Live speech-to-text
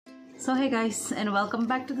सो है guys and welcome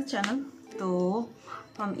back to the channel. तो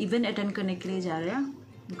हम इवेंट अटेंड करने के लिए जा रहे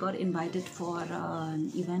हैं। Got invited for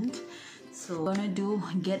an event, so gonna do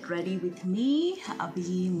get ready with me.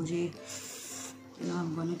 अभी मुझे I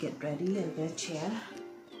am gonna get ready and gate chair.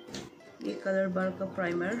 ये कलर बार का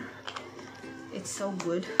primer, it's so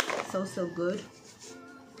good, so good.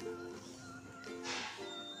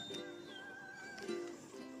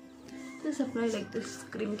 Just apply like this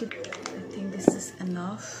cream kit. I think this is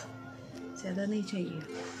enough. ज़्यादा नहीं चाहिए।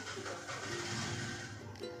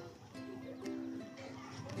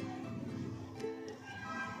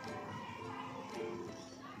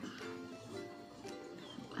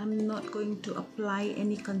 I'm not going to apply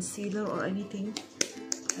any concealer or anything.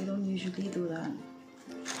 I don't usually do that.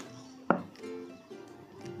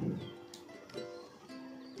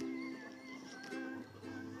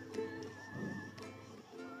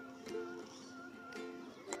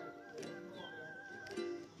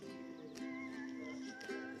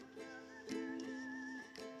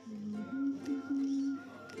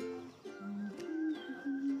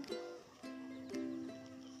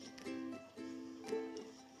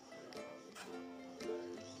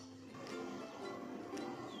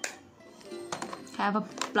 Have a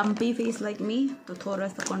plumpy face like me, तो थोड़ा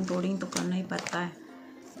सा contouring तो करना ही पड़ता है।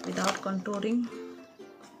 विदाउट कंटूरिंग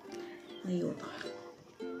नहीं होता।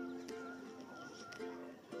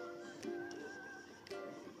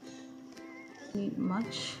 Need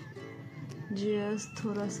much, just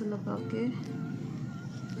थोड़ा सा लगा के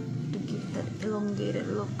to give that elongated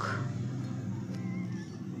look.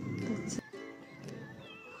 That's it.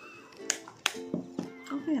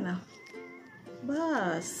 Okay ना,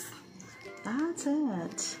 बस that's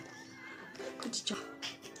it. कुछ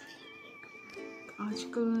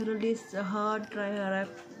आजकल मेरे लिए हार्ड ट्राई आ रहा है।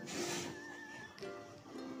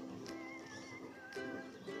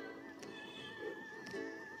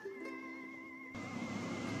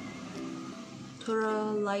 थोड़ा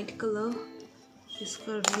लाइट कलर यूज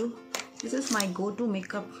कर रही हूँ। This is my go to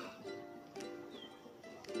make up.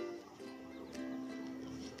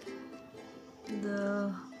 The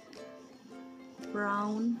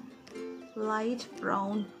brown, light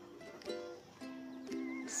brown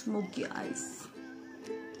smoky eyes.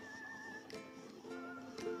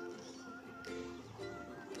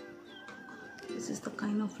 This is the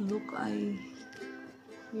kind of look I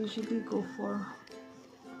usually go for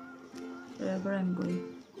wherever I'm going.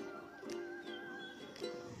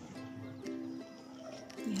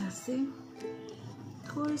 Yeah, see?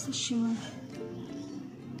 Thora sa shimmer.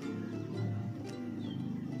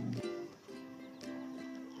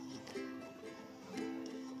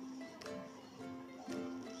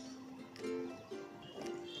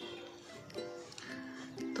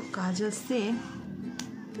 काजल से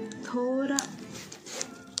थोड़ा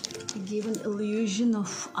give an illusion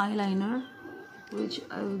of eyeliner, which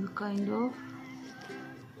I will kind of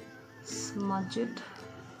smudge it,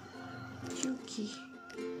 क्योंकि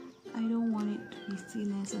I don't want it to be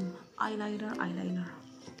seen as an eyeliner.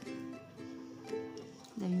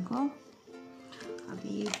 There you go.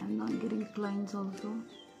 अभी I'm not getting clients also,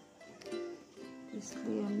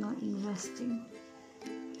 इसलिए I'm not investing.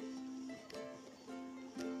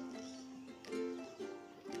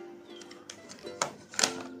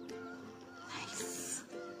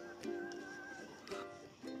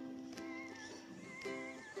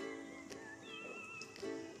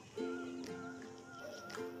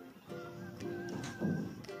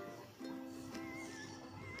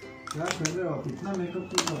 क्या कर रहे हो आप? इतना makeup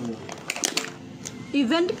क्यों कर रहे हो?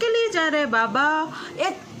 इवेंट के लिए जा रहे हैं बाबा।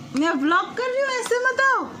 एक मैं व्लॉग कर रही हूँ, ऐसे मत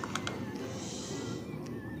आओ।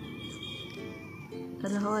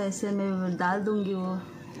 रहो ऐसे मैं डाल दूंगी, वो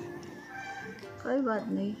कोई बात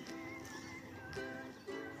नहीं।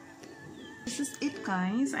 This is it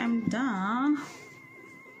guys, I'm done.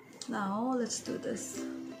 Now let's do this.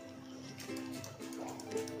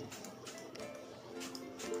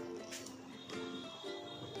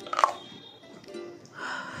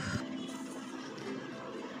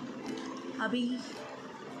 अभी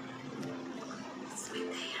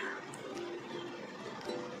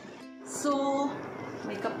सो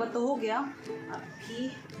मेकअप तो हो गया, अभी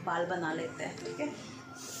बाल बना लेते हैं, ठीक है।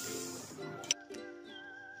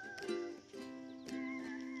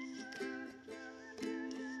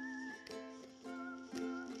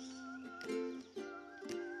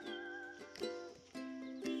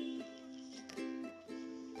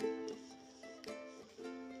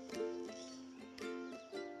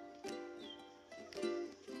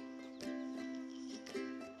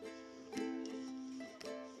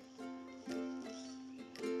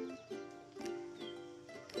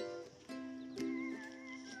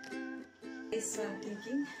 So I'm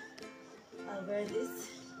thinking I'll wear this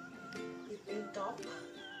pink top.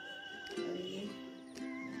 Very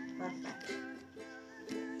perfect.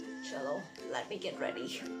 Chalo, let me get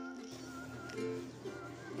ready.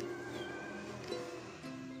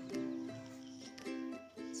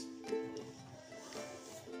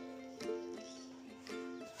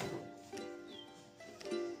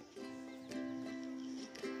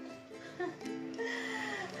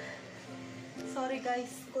 Sorry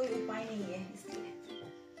guys, कोई उपाय नहीं है इसलिए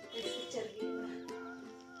ऐसे चल रही है.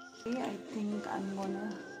 I think I'm gonna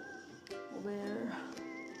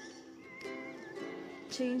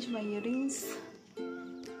change my earrings.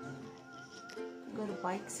 अगर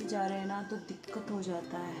बाइक से जा रहे हैं ना तो दिक्कत हो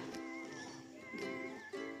जाता है.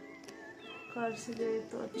 कार से गए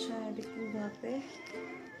तो अच्छा है, लेकिन वहाँ पे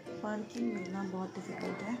पार्किंग मिलना बहुत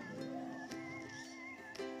डिफिकल्ट है.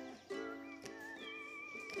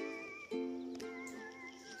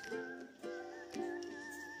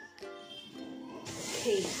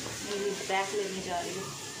 Okay, मेरी बैग लेने जा रही हूँ.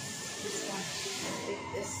 This one, take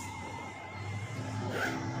this.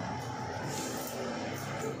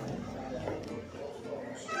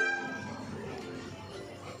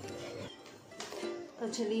 तो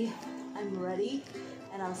चलिए, I'm ready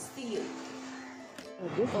and I'll see you.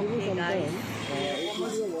 Okay guys,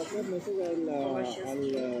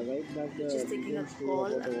 just taking a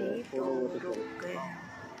call अभी तो रुक गए.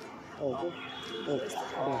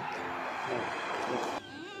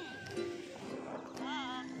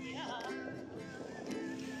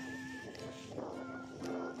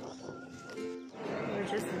 We're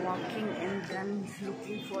just walking and then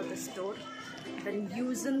looking for the store. The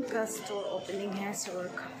Yuzen का store opening है, so we're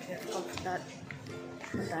come for that.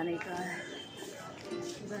 पता नहीं कहाँ है.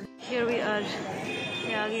 Here we are.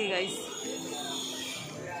 ये आ गए guys.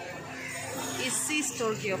 इसी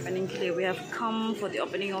store की opening के लिए we have come for the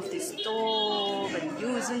opening of the store. The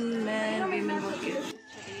Yuzen men, women बोल के.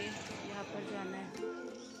 चलिए यहाँ पर जाना है.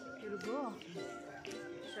 रुको.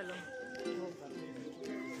 चलो.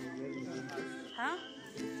 हाँ?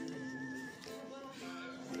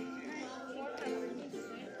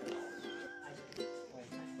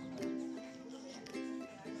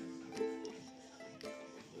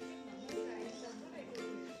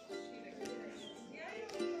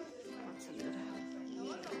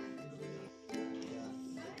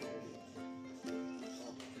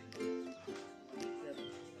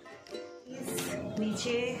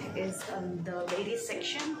 Niche is the ladies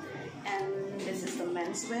section and this is the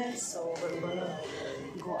menswear, so we're gonna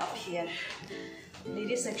go up here.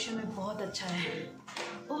 Ladies section में बहुत अच्छा है.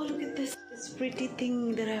 Oh, look at this pretty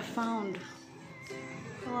thing that I found.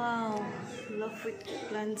 Wow, love with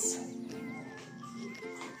plants.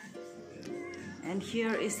 And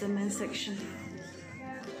here is the men's section.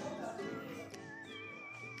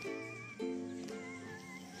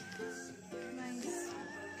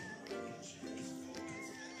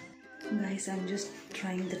 Guys, I'm just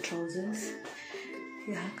trying the trousers.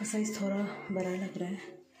 यहाँ का size थोड़ा बड़ा लग रहा है.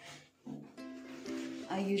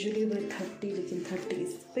 I usually wear 30, लेकिन 30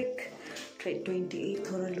 is big. Try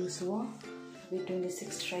 28 थोड़ा loose हुआ. अभी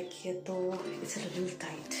 26 try किया तो it's a little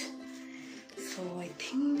tight. So I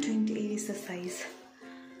think 28 is the size.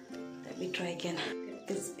 Let me try again.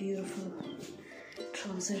 This beautiful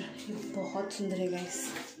trouser. ये बहुत सुंदर है guys.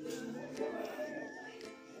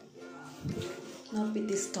 Not with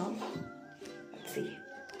this top. Let's see.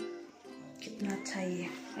 कितना अच्छा है ये.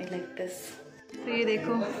 I like this. तो ये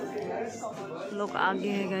देखो लोग आगे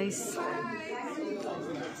हैं guys.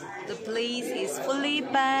 The place is fully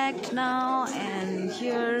packed now and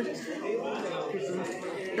here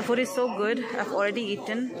the food is so good. I've already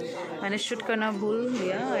eaten. मैंने shoot करना भूल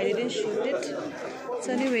गया. I didn't shoot it.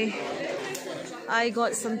 So anyway, I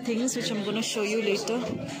got some things which I'm gonna show you later.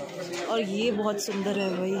 और ये बहुत सुंदर है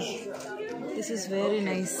भाई. This is very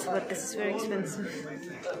nice, but this is very expensive.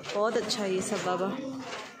 बहुत अच्छा है ये सब बाबा.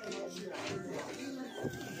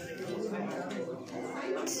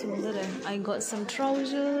 सुंदर है. I got some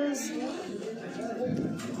trousers.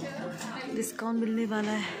 Discount मिलने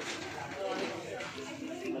वाला है.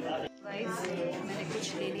 Guys, मैंने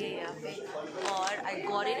कुछ ले लिया यहाँ पे और I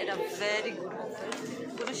got it at a very good offer.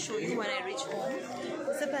 I'm gonna show you when I reach home.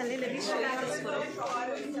 उससे पहले let me show you this photo.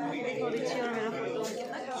 देखो रिची और मेरा फोटो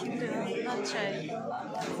कितना क्यूट है, कितना अच्छा है.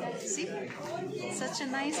 See, such a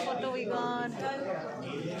nice photo we got.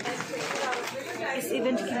 इस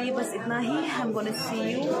इवेंट के लिए बस इतना ही. I'm gonna see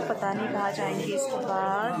you. पता नहीं कहाँ जाएंगे इसके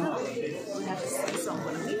बाद. We have to see, so I'm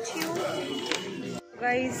gonna meet you.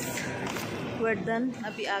 Guys, we're done.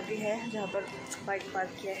 अभी आगे है जहाँ पर बाइक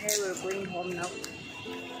पार्क किया है. We're going home now.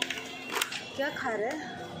 क्या खा रहे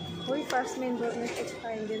हैं? वही फर्स्ट मेन रोड में कुछ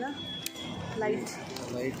खाएंगे ना. लाइट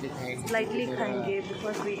Slightly खाएंगे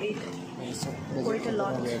because we ate quite a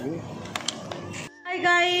lot. Hi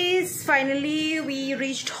guys, finally we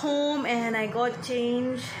reached home and I got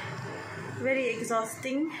changed. Very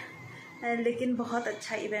exhausting and लेकिन बहुत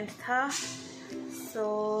अच्छा event था.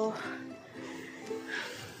 So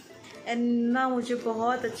and ना मुझे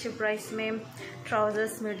बहुत अच्छे प्राइस में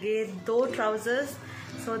trousers मिल गए, 2 trousers.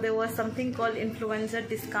 So there was something called influencer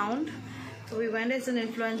discount. So we went as an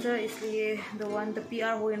influencer, इसलिए the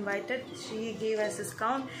PR who invited, she gave us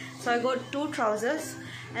discount. So I got 2 trousers,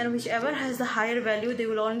 and whichever has the higher value, they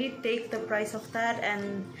will only take the price of that,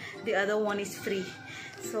 and the other one is free.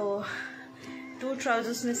 So 2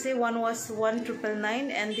 trousers में से one was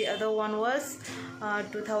 1,999 and the other one was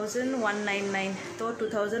 2,199. तो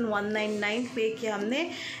 2,199 पे किया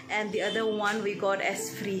हमने, and the other one we got as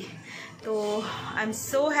free. So I'm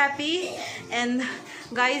so happy. And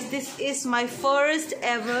guys, this is my first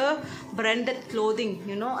ever branded clothing.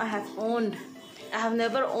 You know, I have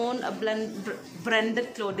never owned a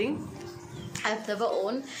branded clothing. I have never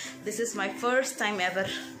owned. This is my first time ever.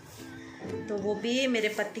 तो वो भी मेरे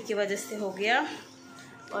पति की वजह से हो गया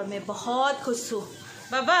और मैं बहुत खुश हूँ.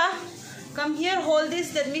 बाबा, come here, hold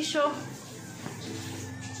this, let me show.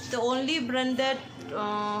 The only branded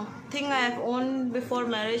thing I have owned before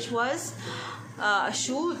marriage was a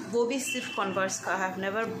shoe. वो भी सिर्फ Converse का. I have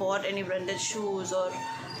never bought any branded shoes or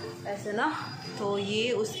ऐसे ना. तो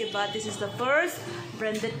ये उसके बाद this is the first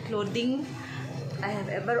branded clothing I have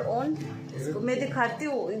ever owned. इसको मैं दिखाती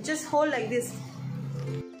हूँ. Just hold like this.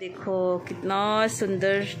 देखो कितना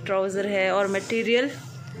सुंदर ट्राउज़र है और material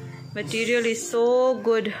is so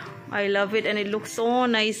good. I love it and it look so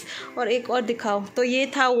nice. और एक और दिखाओ. तो ये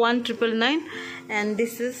था 1,999 and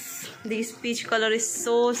this peach colour is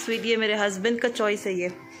so sweet. ये मेरे हस्बैंड का चॉइस है. ये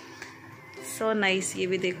सो नाइस. ये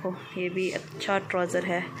भी देखो, ये भी अच्छा ट्राउज़र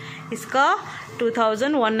है. इसका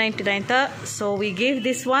 2,199 था. So we give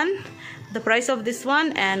this one the price of this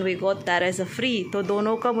one and we got that as a free. तो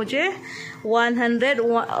दोनों का मुझे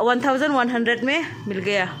 1,100 में मिल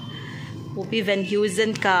गया. वो भी वैन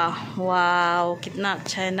ह्यूजन का. वाओ, कितना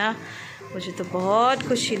अच्छा है ना. मुझे तो बहुत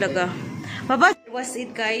खुशी लगा. बाबा, was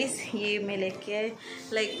it guys. ये मैं लेके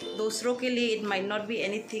like दूसरों के लिए it might not be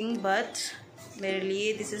anything, but मेरे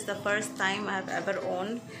लिए this is the first time I have ever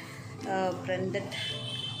owned branded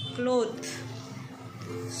clothes.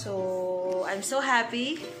 So I'm so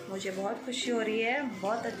happy. मुझे बहुत खुशी हो रही है.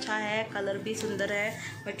 बहुत अच्छा है, कलर भी सुंदर है,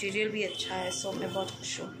 मटेरियल भी अच्छा है. सो मैं बहुत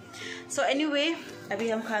खुश हूँ. सो एनीवे, अभी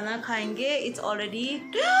हम खाना खाएंगे. इट्स ऑलरेडी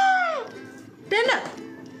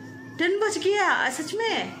 10 बज गया. सच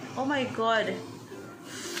में. Oh my God.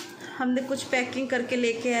 हमने कुछ पैकिंग करके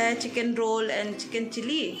लेके आए, chicken roll and chicken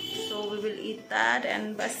chilli. So we will eat that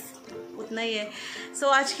and बस उतना ही है. सो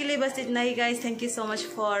आज के लिए बस इतना ही guys. Thank you so much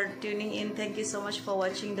for tuning in. Thank you so much for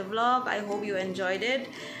watching the vlog. I hope you enjoyed it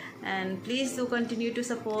and please do continue to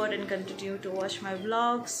support and continue to watch my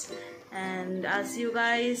vlogs, and I'll see you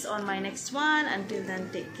guys on my next one. Until then,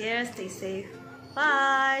 take care, stay safe,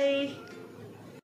 bye.